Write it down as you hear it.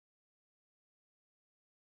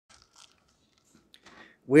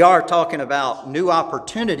We are talking about new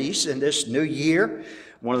opportunities in this new year.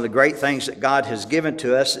 One of the great things that God has given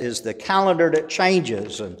to us is the calendar that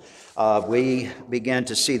changes, and we begin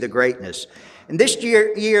to see the greatness. And this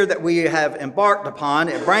year that we have embarked upon,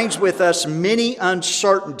 it brings with us many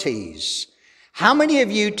uncertainties. How many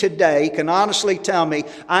of you today can honestly tell me,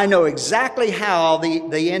 I know exactly how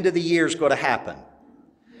the end of the year is going to happen?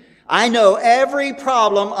 I know every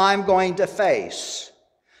problem I'm going to face.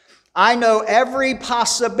 I know every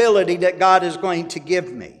possibility that God is going to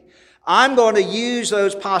give me. I'm going to use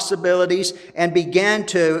those possibilities and begin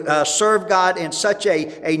to serve God in such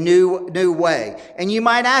a new way. And you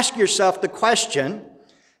might ask yourself the question,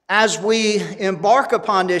 as we embark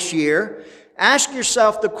upon this year, ask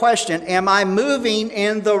yourself the question, am I moving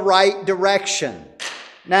in the right direction?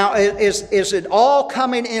 Now, is it all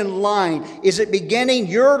coming in line? Is it beginning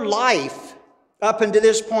your life up until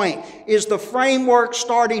this point? Is the framework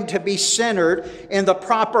starting to be centered in the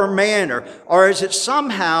proper manner? Or is it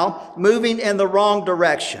somehow moving in the wrong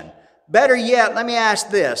direction? Better yet, let me ask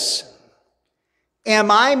this. Am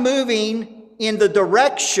I moving in the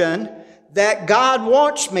direction that God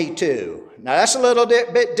wants me to? Now, that's a little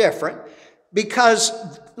bit different, because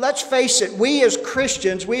let's face it, we as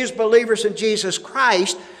Christians, we as believers in Jesus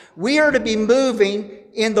Christ, we are to be moving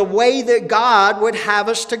in the way that God would have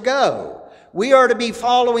us to go. We are to be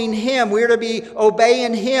following Him. We are to be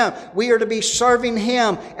obeying Him. We are to be serving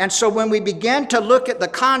Him. And so when we begin to look at the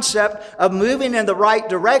concept of moving in the right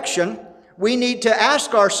direction, we need to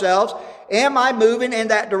ask ourselves, am I moving in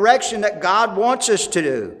that direction that God wants us to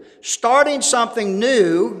do? Starting something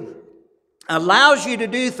new allows you to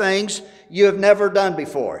do things you have never done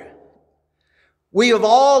before. We have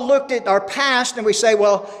all looked at our past and we say,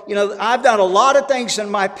 well, I've done a lot of things in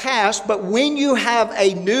my past, but when you have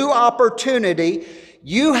a new opportunity,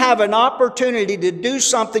 you have an opportunity to do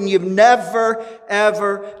something you've never,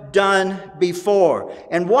 ever done before.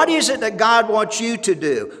 And what is it that God wants you to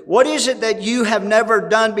do? What is it that you have never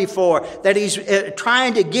done before that He's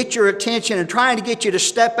trying to get your attention and trying to get you to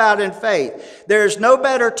step out in faith? There is no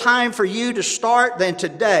better time for you to start than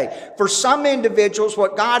today. For some individuals,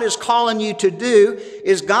 what God is calling you to do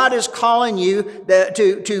is God is calling you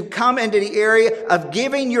to come into the area of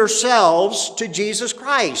giving yourselves to Jesus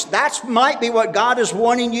Christ. That might be what God is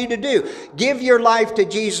wanting you to do. Give your life to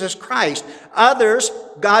Jesus Christ. Others,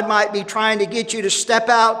 God might be trying to get you to step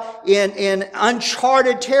out in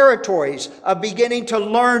uncharted territories of beginning to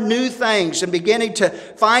learn new things and beginning to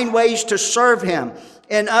find ways to serve Him.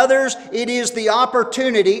 And others, it is the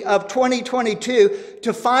opportunity of 2022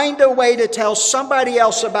 to find a way to tell somebody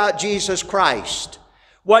else about Jesus Christ.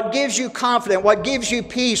 What gives you confidence, what gives you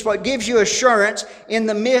peace, what gives you assurance in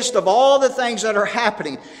the midst of all the things that are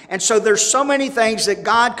happening. And so there's so many things that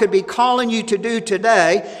God could be calling you to do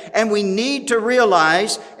today, and we need to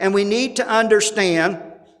realize and we need to understand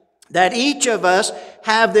that each of us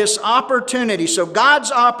have this opportunity. So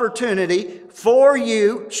God's opportunity for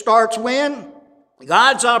you starts when?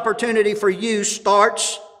 God's opportunity for you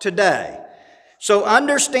starts today. So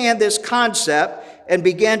understand this concept and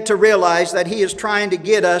begin to realize that He is trying to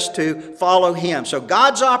get us to follow Him. So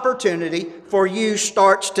God's opportunity for you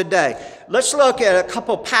starts today. Let's look at a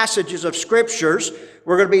couple passages of scriptures.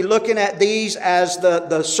 We're going to be looking at these as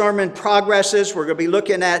the sermon progresses. We're going to be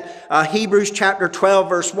looking at Hebrews chapter 12,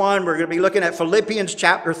 verse 1. We're going to be looking at Philippians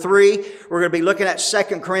chapter 3. We're going to be looking at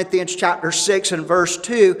 2 Corinthians chapter 6 and verse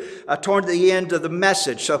 2 toward the end of the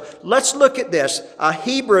message. So let's look at this.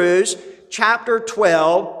 Hebrews chapter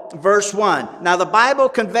 12, verse 1. Now the Bible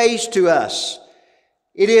conveys to us,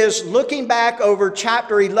 it is looking back over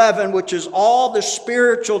chapter 11, which is all the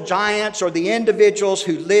spiritual giants or the individuals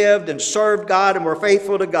who lived and served God and were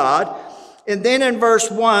faithful to God. And then in verse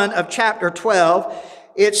 1 of chapter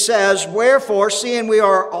 12, it says, wherefore, seeing we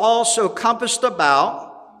are also compassed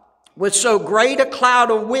about with so great a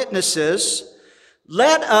cloud of witnesses,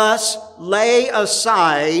 let us lay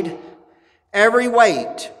aside every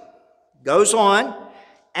weight. Goes on,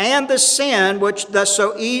 and the sin which does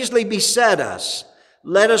so easily beset us.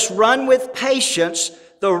 Let us run with patience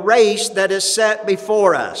the race that is set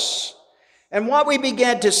before us. And what we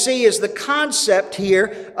begin to see is the concept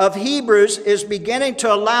here of Hebrews is beginning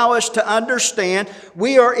to allow us to understand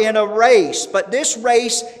we are in a race, but this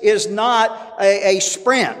race is not a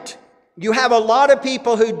sprint. You have a lot of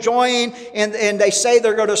people who join and they say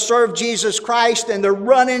they're going to serve Jesus Christ, and they're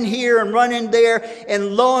running here and running there,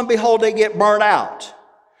 and lo and behold, they get burnt out.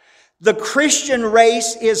 The Christian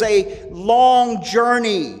race is a long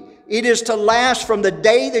journey. It is to last from the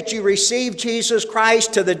day that you receive Jesus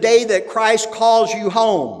Christ to the day that Christ calls you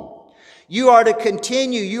home. You are to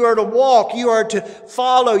continue. You are to walk. You are to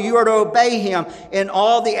follow. You are to obey Him in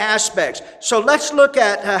all the aspects. So let's look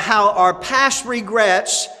at how our past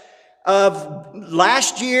regrets of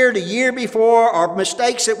last year, the year before, our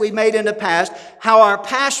mistakes that we made in the past, how our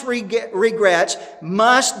past regrets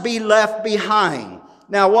must be left behind.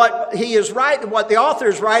 Now, what the author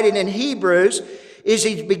is writing in Hebrews is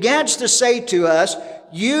he begins to say to us,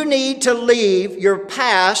 you need to leave your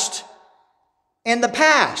past in the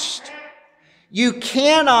past. You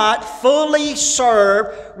cannot fully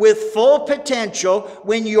serve with full potential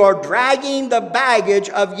when you are dragging the baggage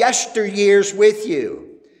of yesteryears with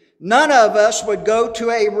you. None of us would go to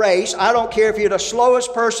a race, I don't care if you're the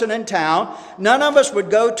slowest person in town, none of us would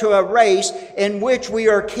go to a race in which we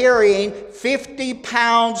are carrying 50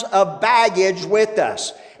 pounds of baggage with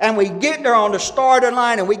us. And we get there on the starting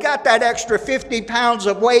line and we got that extra 50 pounds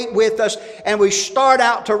of weight with us and we start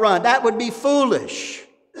out to run. That would be foolish.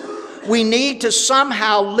 We need to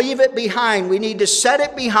somehow leave it behind. We need to set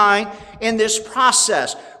it behind in this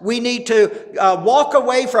process. We need to walk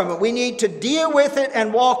away from it. We need to deal with it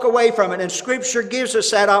and walk away from it. And Scripture gives us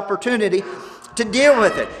that opportunity to deal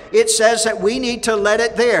with it. It says that we need to let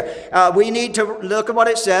it there. We need to, look at what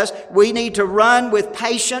it says, we need to run with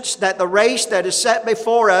patience that the race that is set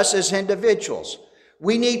before us as individuals.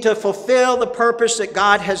 We need to fulfill the purpose that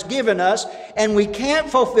God has given us, and we can't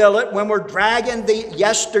fulfill it when we're dragging the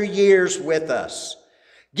yesteryears with us.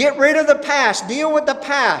 Get rid of the past. Deal with the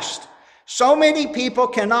past. So many people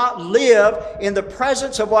cannot live in the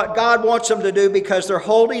presence of what God wants them to do because they're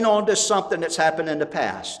holding on to something that's happened in the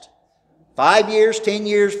past. 5 years, 10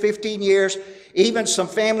 years, 15 years. Even some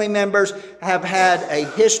family members have had a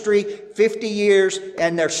history, 50 years,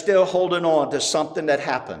 and they're still holding on to something that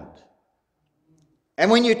happened. And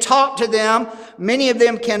when you talk to them, many of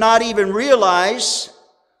them cannot even realize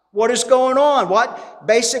what is going on, what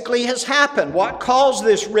basically has happened, what caused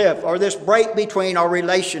this rift or this break between our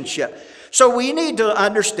relationship. So we need to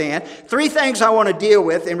understand 3 things I want to deal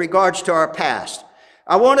with in regards to our past.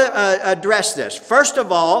 I want to address this. First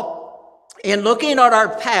of all, in looking at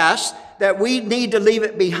our past, that we need to leave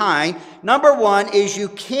it behind. Number 1 is you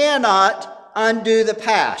cannot undo the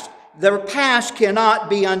past. The past cannot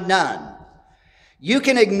be undone. You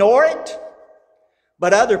can ignore it,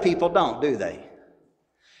 but other people don't, do they?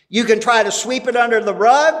 You can try to sweep it under the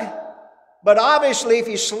rug, but obviously if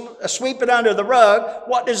you sweep it under the rug,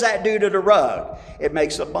 what does that do to the rug? It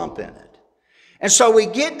makes a bump in it. And so we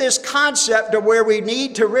get this concept of where we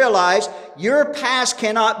need to realize your past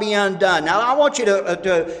cannot be undone. Now I want you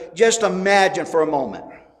to just imagine for a moment.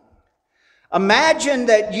 Imagine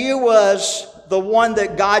that you was the one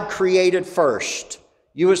that God created first.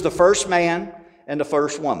 You was the first man and the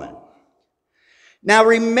first woman. Now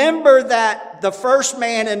remember that the first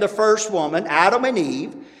man and the first woman, Adam and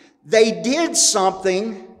Eve, they did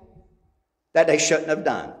something that they shouldn't have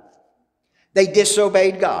done. They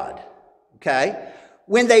disobeyed God. Okay?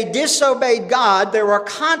 When they disobeyed God, there were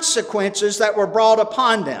consequences that were brought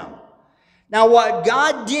upon them. Now what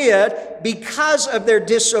God did, because of their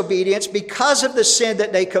disobedience, because of the sin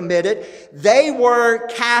that they committed, they were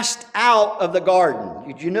cast out of the garden.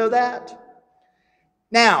 Did you know that?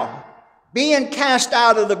 Now, being cast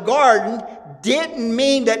out of the garden didn't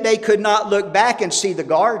mean that they could not look back and see the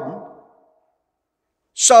garden.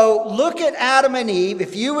 So look at Adam and Eve,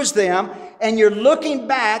 if you was them, and you're looking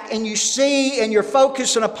back and you see and you're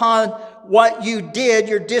focusing upon what you did,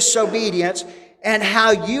 your disobedience, and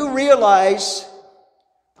how you realize,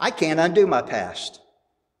 I can't undo my past.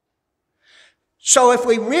 So if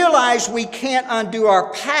we realize we can't undo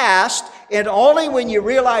our past, and only when you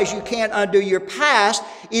realize you can't undo your past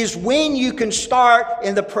is when you can start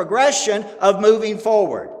in the progression of moving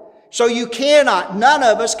forward. So you cannot, none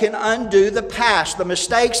of us can undo the past. The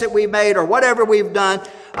mistakes that we made or whatever we've done,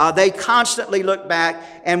 they constantly look back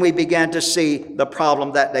and we begin to see the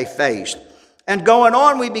problem that they faced. And going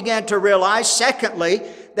on, we began to realize, secondly,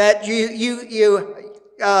 that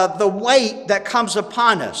the weight that comes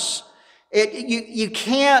upon us. You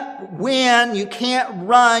can't win, you can't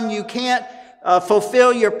run, you can't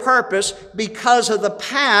fulfill your purpose because of the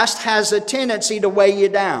past has a tendency to weigh you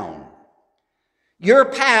down. Your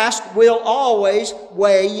past will always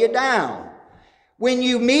weigh you down. When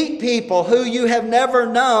you meet people who you have never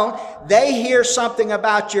known, they hear something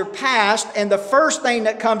about your past, and the first thing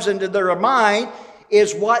that comes into their mind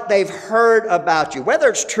is what they've heard about you, whether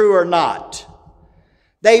it's true or not.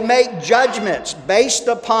 They make judgments based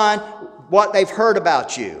upon what they've heard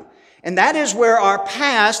about you. And that is where our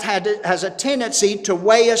past has a tendency to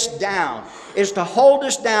weigh us down, is to hold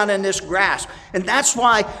us down in this grasp. And that's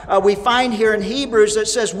why we find here in Hebrews that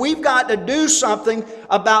says we've got to do something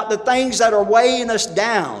about the things that are weighing us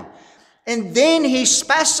down. And then he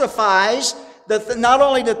specifies not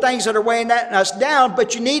only the things that are weighing us down,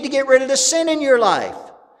 but you need to get rid of the sin in your life.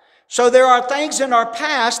 So there are things in our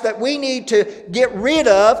past that we need to get rid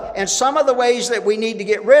of, and some of the ways that we need to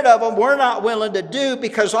get rid of them we're not willing to do,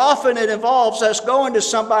 because often it involves us going to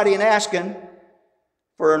somebody and asking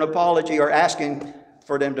for an apology or asking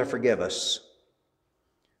for them to forgive us.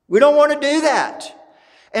 We don't want to do that.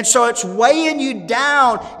 And so it's weighing you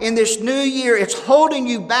down in this new year. It's holding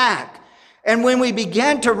you back. And when we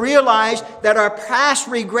begin to realize that our past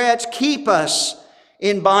regrets keep us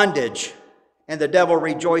in bondage, and the devil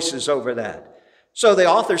rejoices over that. So the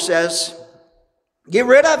author says, get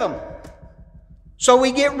rid of them. So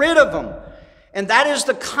we get rid of them. And that is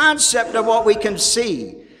the concept of what we can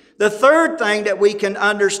see. The third thing that we can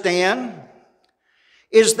understand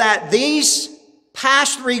is that these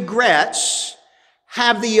past regrets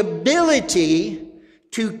have the ability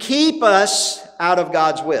to keep us out of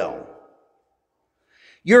God's will.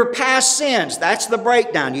 Your past sins, that's the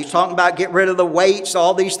breakdown. You're talking about get rid of the weights,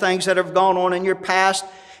 all these things that have gone on in your past,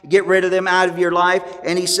 get rid of them out of your life.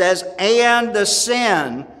 And he says, and the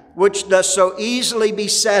sin which does so easily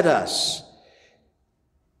beset us.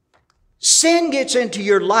 Sin gets into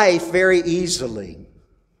your life very easily.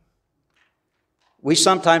 We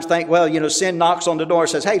sometimes think, well, sin knocks on the door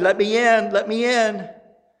and says, hey, let me in, let me in.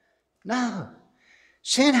 No.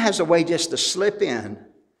 Sin has a way just to slip in.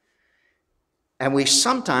 And we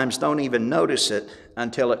sometimes don't even notice it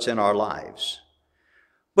until it's in our lives.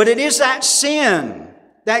 But it is that sin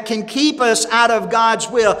that can keep us out of God's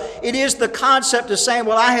will. It is the concept of saying,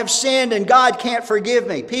 well, I have sinned and God can't forgive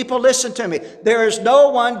me. People, listen to me. There is no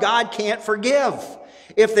one God can't forgive.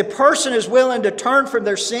 If the person is willing to turn from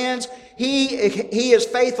their sins, He is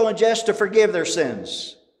faithful and just to forgive their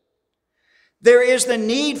sins. There is the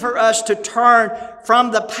need for us to turn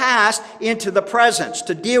from the past into the present,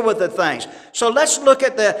 to deal with the things. So let's look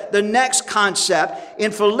at the next concept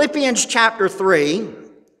in Philippians chapter 3.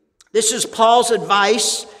 This is Paul's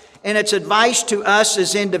advice, and it's advice to us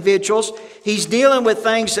as individuals. He's dealing with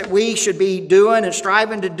things that we should be doing and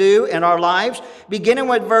striving to do in our lives, beginning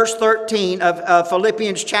with verse 13 of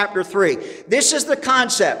Philippians chapter 3. This is the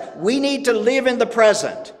concept. We need to live in the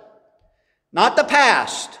present, not the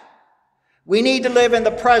past. We need to live in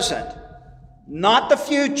the present, not the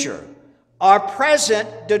future. Our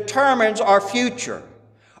present determines our future.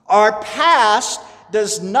 Our past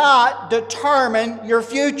does not determine your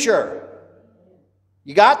future.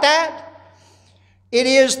 You got that? It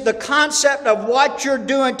is the concept of what you're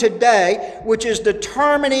doing today, which is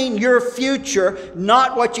determining your future,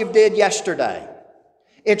 not what you did yesterday.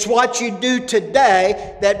 It's what you do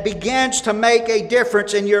today that begins to make a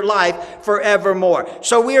difference in your life forevermore.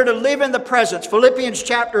 So we are to live in the present. Philippians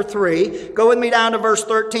chapter 3, go with me down to verse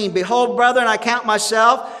 13. Behold, brethren, I count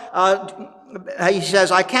myself, he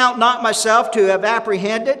says, I count not myself to have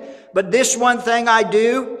apprehended, but this one thing I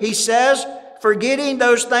do, he says, forgetting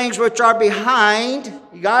those things which are behind.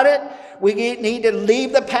 You got it? We need to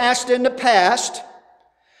leave the past in the past.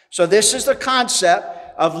 So this is the concept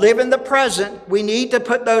of living the present. We need to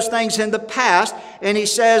put those things in the past. And he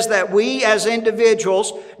says that we as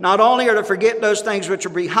individuals not only are to forget those things which are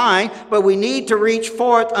behind, but we need to reach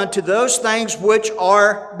forth unto those things which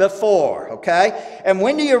are before. Okay? And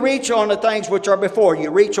when do you reach on the things which are before?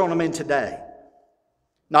 You reach on them in today.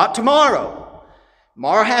 Not tomorrow.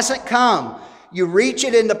 Tomorrow hasn't come. You reach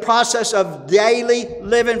it in the process of daily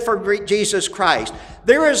living for Jesus Christ.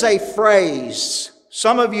 There is a phrase.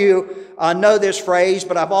 Some of you know this phrase,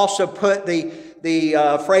 but I've also put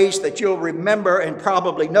the phrase that you'll remember and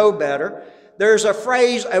probably know better. There's a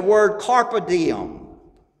phrase, a word, carpe diem.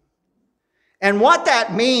 And what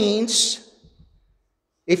that means,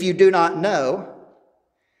 if you do not know,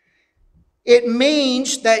 it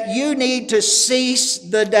means that you need to seize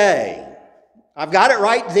the day. I've got it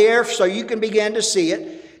right there so you can begin to see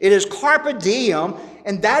it. It is carpe diem.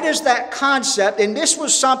 And that is that concept. And this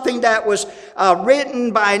was something that was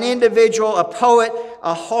written by an individual, a poet,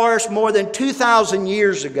 a Horace, more than 2,000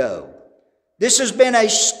 years ago. This has been a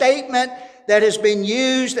statement that has been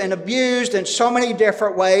used and abused in so many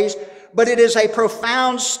different ways, but it is a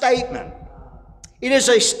profound statement. It is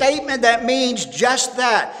a statement that means just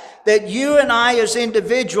that you and I as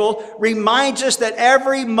individuals reminds us that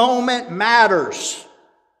every moment matters.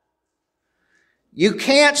 You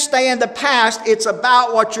can't stay in the past. It's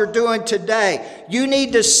about what you're doing today. You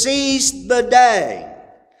need to seize the day.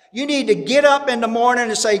 You need to get up in the morning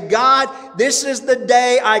and say, God, this is the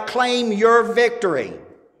day I claim your victory.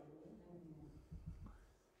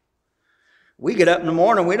 We get up in the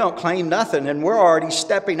morning, we don't claim nothing, and we're already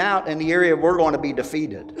stepping out in the area we're going to be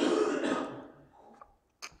defeated.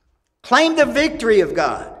 Claim the victory of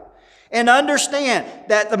God. And understand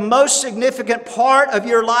that the most significant part of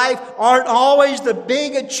your life aren't always the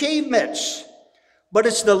big achievements, but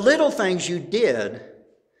it's the little things you did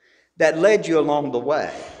that led you along the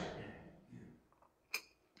way.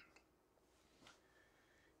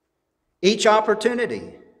 Each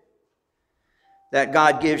opportunity that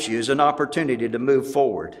God gives you is an opportunity to move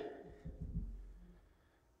forward.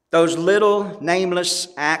 Those little nameless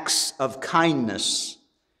acts of kindness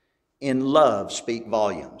in love speak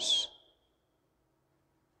volumes.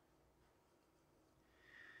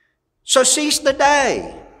 So seize the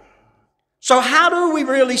day. So how do we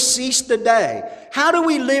really seize the day? How do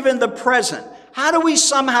we live in the present? How do we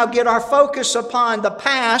somehow get our focus upon the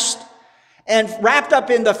past and wrapped up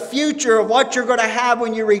in the future of what you're going to have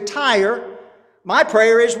when you retire? My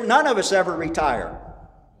prayer is none of us ever retire.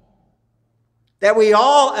 That we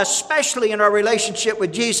all, especially in our relationship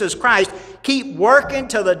with Jesus Christ, keep working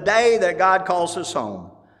till the day that God calls us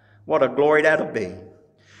home. What a glory that'll be.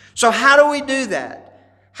 So how do we do that?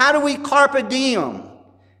 How do we carpe diem?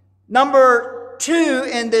 Number 2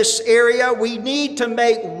 in this area, we need to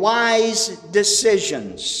make wise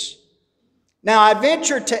decisions. Now, I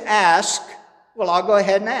venture to ask, well, I'll go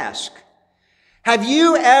ahead and ask. Have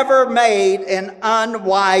you ever made an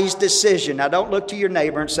unwise decision? Now, don't look to your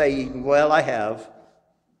neighbor and say, well, I have.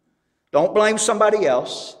 Don't blame somebody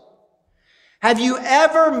else. Have you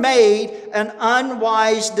ever made an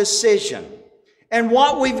unwise decision? And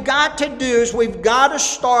what we've got to do is we've got to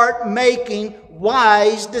start making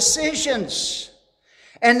wise decisions.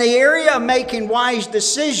 And the area of making wise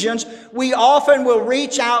decisions, we often will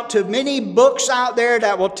reach out to many books out there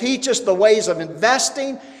that will teach us the ways of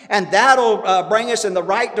investing, and that'll bring us in the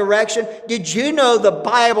right direction. Did you know the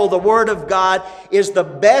Bible, the Word of God, is the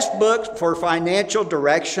best book for financial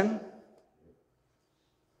direction?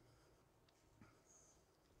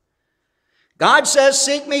 God says,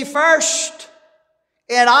 seek me first,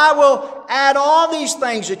 and I will add all these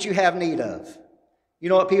things that you have need of. You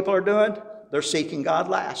know what people are doing? They're seeking God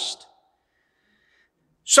last.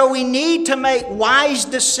 So we need to make wise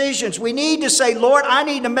decisions. We need to say, Lord, I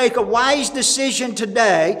need to make a wise decision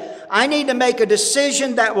today. I need to make a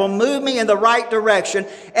decision that will move me in the right direction.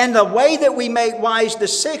 And the way that we make wise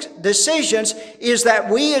decisions is that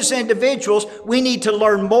we as individuals, we need to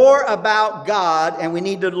learn more about God, and we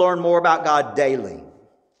need to learn more about God daily.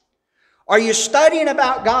 Are you studying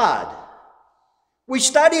about God? We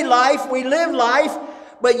study life, we live life,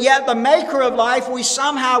 but yet the maker of life, we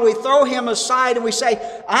throw him aside and we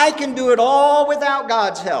say, I can do it all without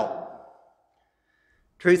God's help.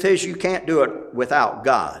 Truth is, you can't do it without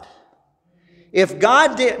God. If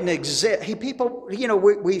God didn't exist,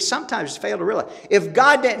 we sometimes fail to realize, if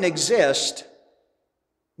God didn't exist,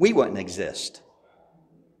 we wouldn't exist.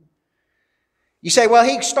 You say, well,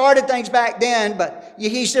 he started things back then, but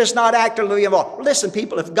he's just not actively involved. Listen,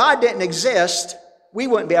 people, if God didn't exist, we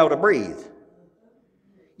wouldn't be able to breathe.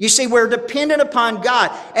 You see, we're dependent upon God,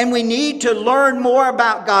 and we need to learn more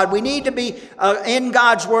about God. We need to be in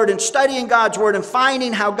God's Word and studying God's Word and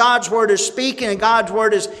finding how God's Word is speaking, and God's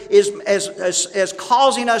Word is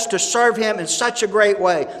causing us to serve Him in such a great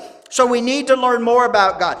way. So we need to learn more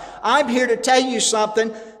about God. I'm here to tell you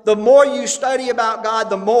something. The more you study about God,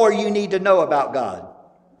 the more you need to know about God.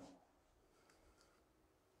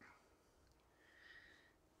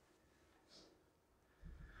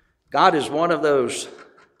 God is one of those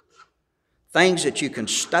things that you can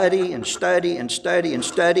study and study and study and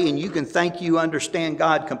study, and you can think you understand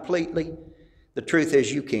God completely. The truth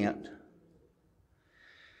is you can't.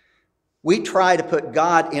 We try to put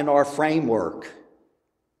God in our framework.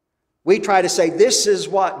 We try to say this is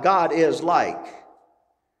what God is like.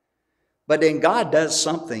 But then God does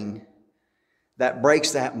something that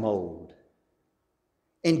breaks that mold.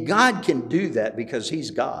 And God can do that because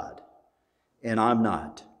He's God, and I'm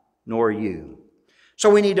not, nor you. So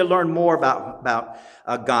we need to learn more about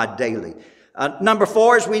God daily. Number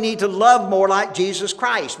 4 is we need to love more like Jesus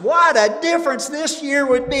Christ. What a difference this year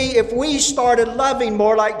would be if we started loving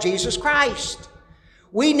more like Jesus Christ.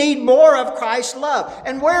 We need more of Christ's love.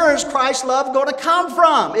 And where is Christ's love going to come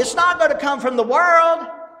from? It's not going to come from the world.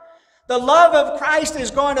 The love of Christ is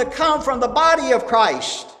going to come from the body of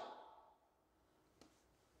Christ.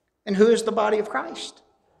 And who is the body of Christ?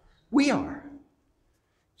 We are.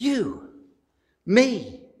 You.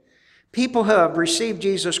 Me. People who have received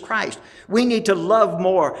Jesus Christ. We need to love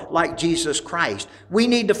more like Jesus Christ. We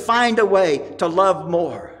need to find a way to love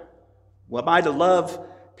more. Well, am I to love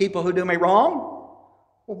people who do me wrong?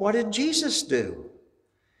 Well, what did Jesus do?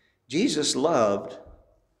 Jesus loved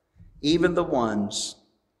even the ones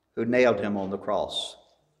who nailed him on the cross,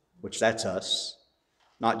 which that's us,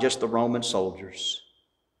 not just the Roman soldiers.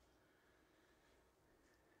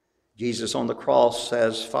 Jesus on the cross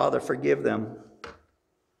says, Father, forgive them.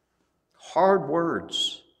 Hard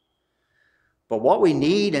words. But what we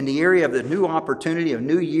need in the area of the new opportunity of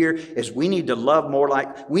new year is we need to love more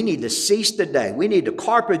like, we need to seize the day. We need to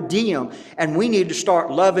carpe diem, and we need to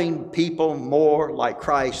start loving people more like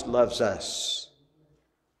Christ loves us.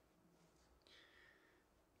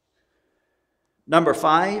 Number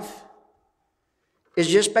 5 is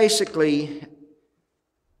just basically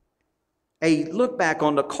a look back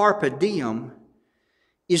on the carpe diem,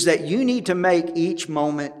 is that you need to make each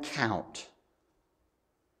moment count.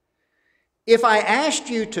 If I asked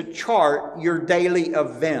you to chart your daily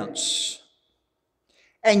events,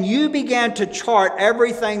 and you began to chart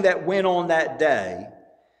everything that went on that day,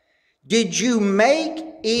 did you make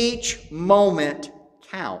each moment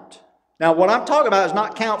count? Now, what I'm talking about is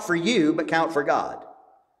not count for you, but count for God.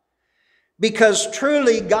 Because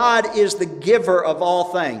truly, God is the giver of all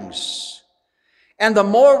things. And the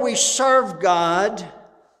more we serve God,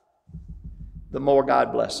 the more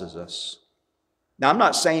God blesses us. Now, I'm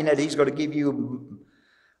not saying that He's going to give you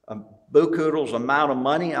a buku amount of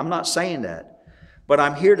money. I'm not saying that. But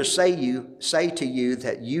I'm here to say to you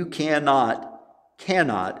that you cannot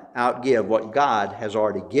outgive what God has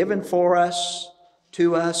already given for us,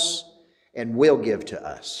 to us, and will give to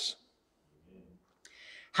us.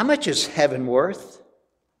 How much is heaven worth?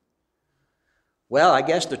 Well, I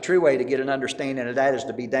guess the true way to get an understanding of that is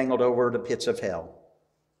to be dangled over the pits of hell.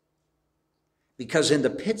 Because in the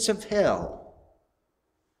pits of hell,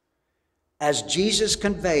 as Jesus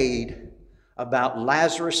conveyed about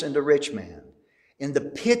Lazarus and the rich man, in the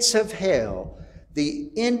pits of hell, the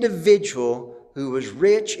individual who was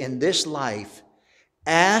rich in this life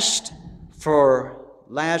asked for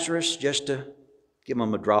Lazarus just to give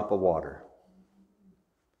him a drop of water.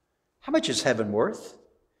 How much is heaven worth?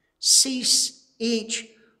 Cease each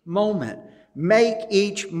moment. Make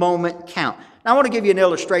each moment count. Now, I want to give you an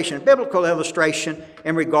illustration, a biblical illustration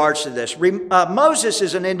in regards to this. Moses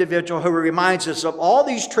is an individual who reminds us of all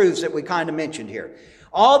these truths that we kind of mentioned here.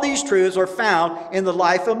 All these truths are found in the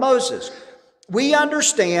life of Moses. We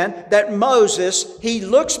understand that Moses, he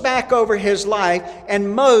looks back over his life,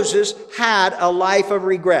 and Moses had a life of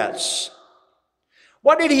regrets.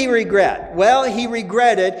 What did he regret? Well, he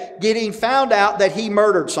regretted getting found out that he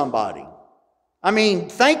murdered somebody. I mean,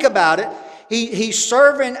 think about it. He's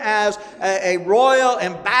serving as a royal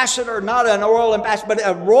ambassador, not an royal ambassador, but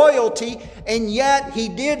a royalty, and yet he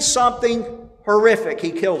did something horrific.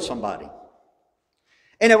 He killed somebody.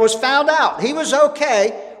 And it was found out. He was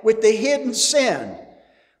okay with the hidden sin.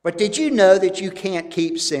 But did you know that you can't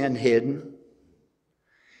keep sin hidden?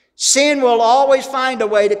 Sin will always find a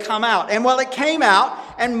way to come out. And well, it came out,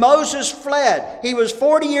 and Moses fled. He was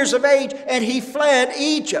 40 years of age, and he fled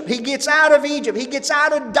Egypt. He gets out of Egypt. He gets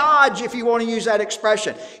out of Dodge, if you want to use that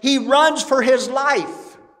expression. He runs for his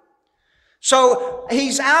life. So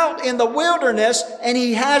he's out in the wilderness, and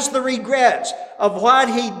he has the regrets of what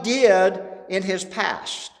he did in his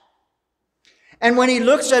past. And when he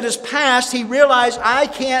looks at his past, he realized, I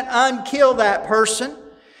can't unkill that person.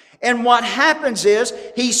 And what happens is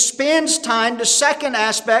he spends time, the second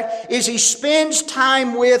aspect is he spends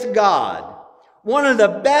time with God. One of the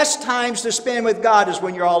best times to spend with God is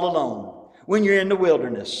when you're all alone, when you're in the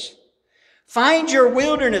wilderness. Find your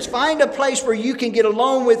wilderness. Find a place where you can get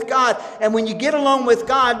alone with God. And when you get alone with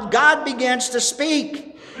God, God begins to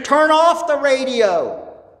speak. Turn off the radio.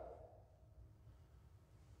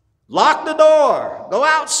 Lock the door. Go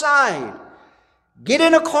outside. Get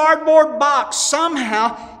in a cardboard box.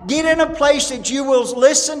 Somehow get in a place that you will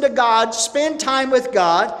listen to God, spend time with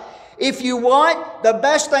God. If you want, the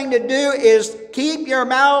best thing to do is keep your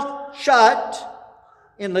mouth shut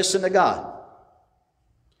and listen to God.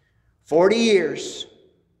 40 years.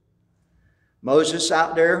 Moses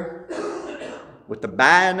out there with the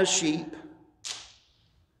band of sheep,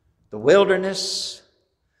 the wilderness,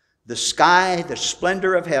 the sky, the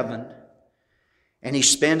splendor of heaven, and he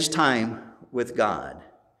spends time with God.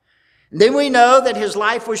 And then we know that his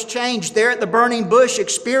life was changed there at the burning bush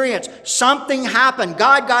experience. Something happened.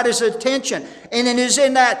 God got his attention. And it is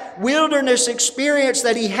in that wilderness experience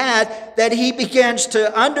that he had that he begins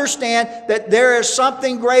to understand that there is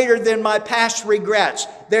something greater than my past regrets.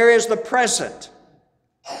 There is the present.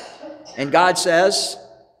 And God says,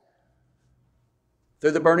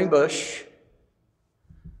 through the burning bush,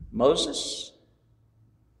 Moses.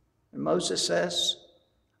 And Moses says,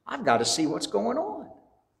 I've got to see what's going on.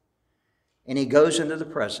 And he goes into the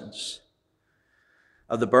presence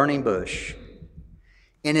of the burning bush.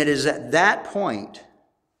 And it is at that point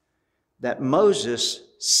that Moses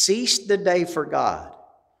ceased the day for God.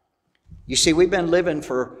 You see, we've been living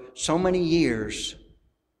for so many years,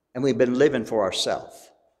 and we've been living for ourselves.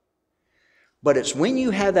 But it's when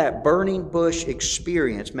you have that burning bush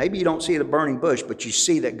experience, maybe you don't see the burning bush, but you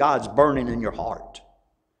see that God's burning in your heart,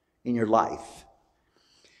 in your life.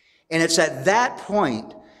 And it's at that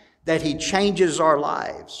point that he changes our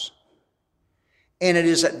lives. And it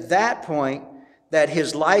is at that point that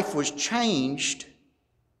his life was changed,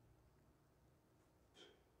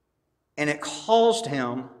 and it caused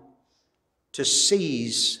him to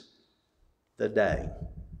seize the day.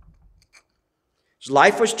 His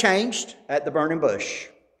life was changed at the burning bush.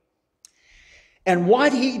 And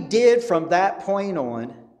what he did from that point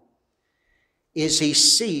on is he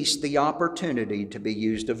seized the opportunity to be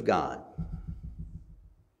used of God.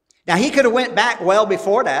 Now, he could have went back well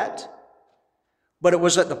before that, but it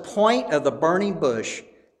was at the point of the burning bush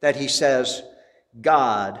that he says,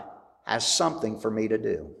 God has something for me to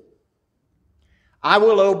do. I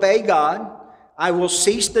will obey God. I will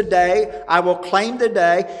seize the day. I will claim the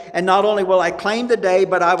day. And not only will I claim the day,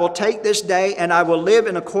 but I will take this day and I will live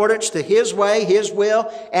in accordance to his way, his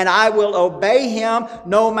will, and I will obey him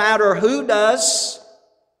no matter who does.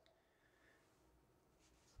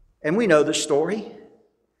 And we know the story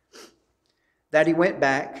that he went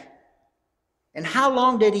back. And how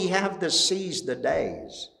long did he have to seize the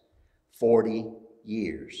days? 40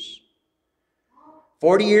 years.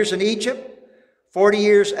 40 years in Egypt. 40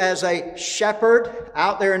 years as a shepherd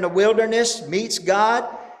out there in the wilderness, meets God.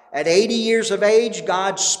 At 80 years of age,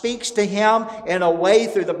 God speaks to him in a way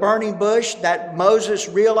through the burning bush that Moses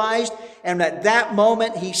realized. And at that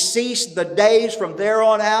moment, he ceased the days from there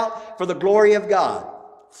on out for the glory of God.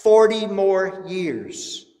 40 more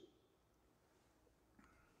years.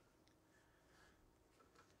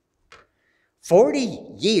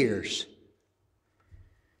 $40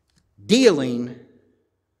 dealing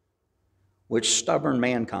with stubborn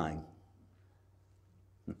mankind.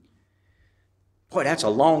 Boy, that's a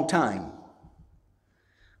long time.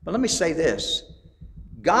 But let me say this.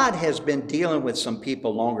 God has been dealing with some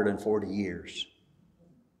people longer than 40 years.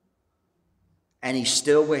 And he's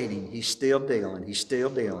still waiting. He's still dealing. He's still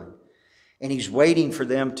dealing. And he's waiting for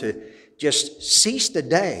them to just seize the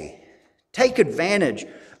day, take advantage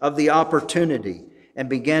of the opportunity, and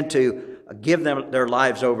begin to give them their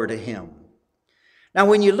lives over to him. Now,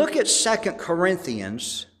 when you look at 2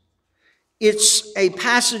 Corinthians, it's a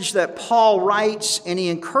passage that Paul writes, and he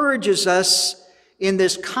encourages us in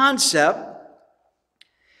this concept.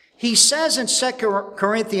 He says in 2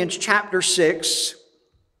 Corinthians chapter 6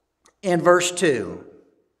 and verse 2,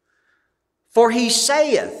 For he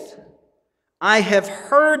saith, I have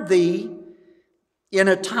heard thee in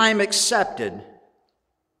a time accepted,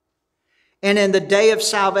 and in the day of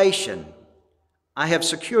salvation I have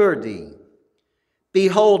secured thee.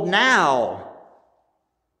 Behold, now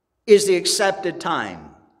is the accepted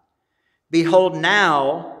time. Behold,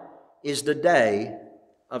 now is the day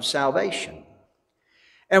of salvation.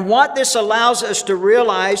 And what this allows us to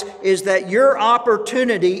realize is that your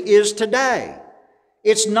opportunity is today.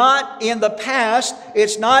 It's not in the past,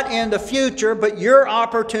 it's not in the future, but your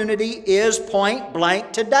opportunity is point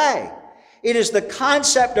blank today. It is the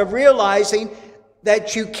concept of realizing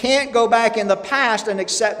that you can't go back in the past and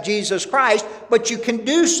accept Jesus Christ, but you can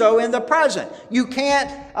do so in the present. You can't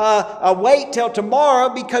wait till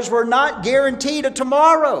tomorrow because we're not guaranteed a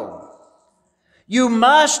tomorrow. You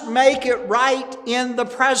must make it right in the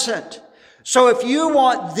present. So if you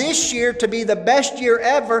want this year to be the best year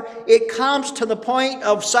ever, it comes to the point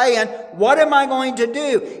of saying, what am I going to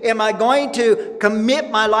do? Am I going to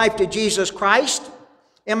commit my life to Jesus Christ?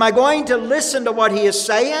 Am I going to listen to what he is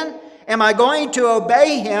saying? Am I going to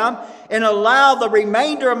obey him and allow the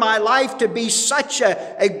remainder of my life to be such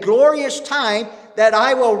a glorious time that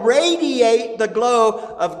I will radiate the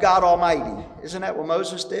glow of God Almighty? Isn't that what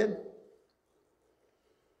Moses did?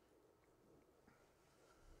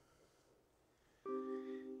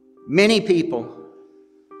 Many people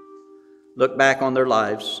look back on their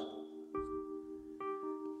lives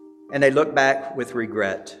and they look back with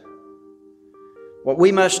regret. What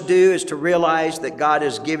we must do is to realize that God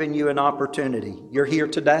has given you an opportunity. You're here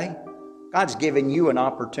today. God's given you an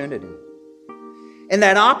opportunity. And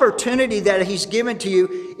that opportunity that he's given to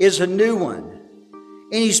you is a new one.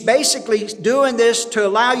 And he's basically doing this to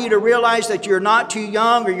allow you to realize that you're not too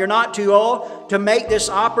young or you're not too old to make this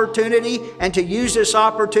opportunity and to use this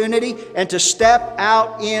opportunity and to step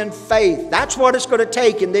out in faith. That's what it's going to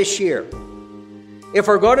take in this year. If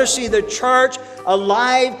we're going to see the church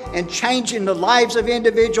alive and changing the lives of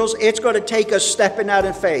individuals, it's going to take us stepping out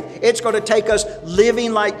in faith. It's going to take us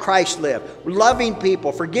living like Christ lived, loving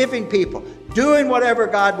people, forgiving people, doing whatever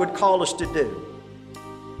God would call us to do.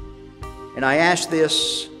 And I ask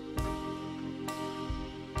this,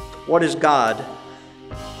 what is God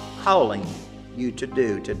calling you to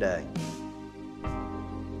do today?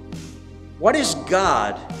 What is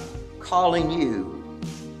God calling you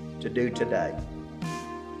to do today?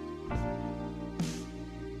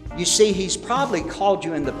 You see, he's probably called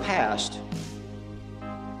you in the past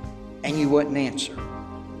and you wouldn't answer.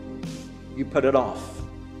 You put it off.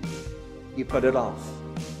 You put it off.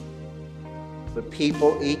 But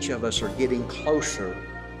people, each of us are getting closer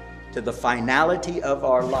to the finality of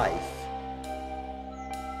our life.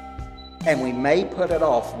 And we may put it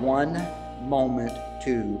off one moment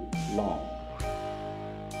too long.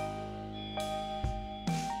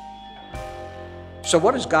 So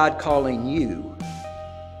what is God calling you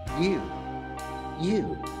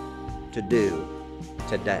to do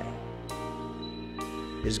today?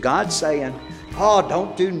 Is God saying, oh,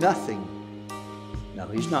 don't do nothing? No,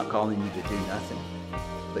 he's not calling you to do nothing.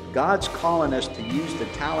 But God's calling us to use the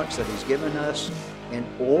talents that he's given us in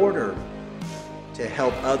order to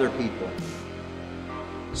help other people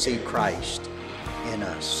see Christ in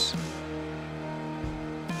us.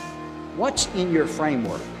 What's in your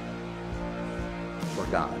framework for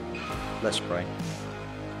God? Let's pray.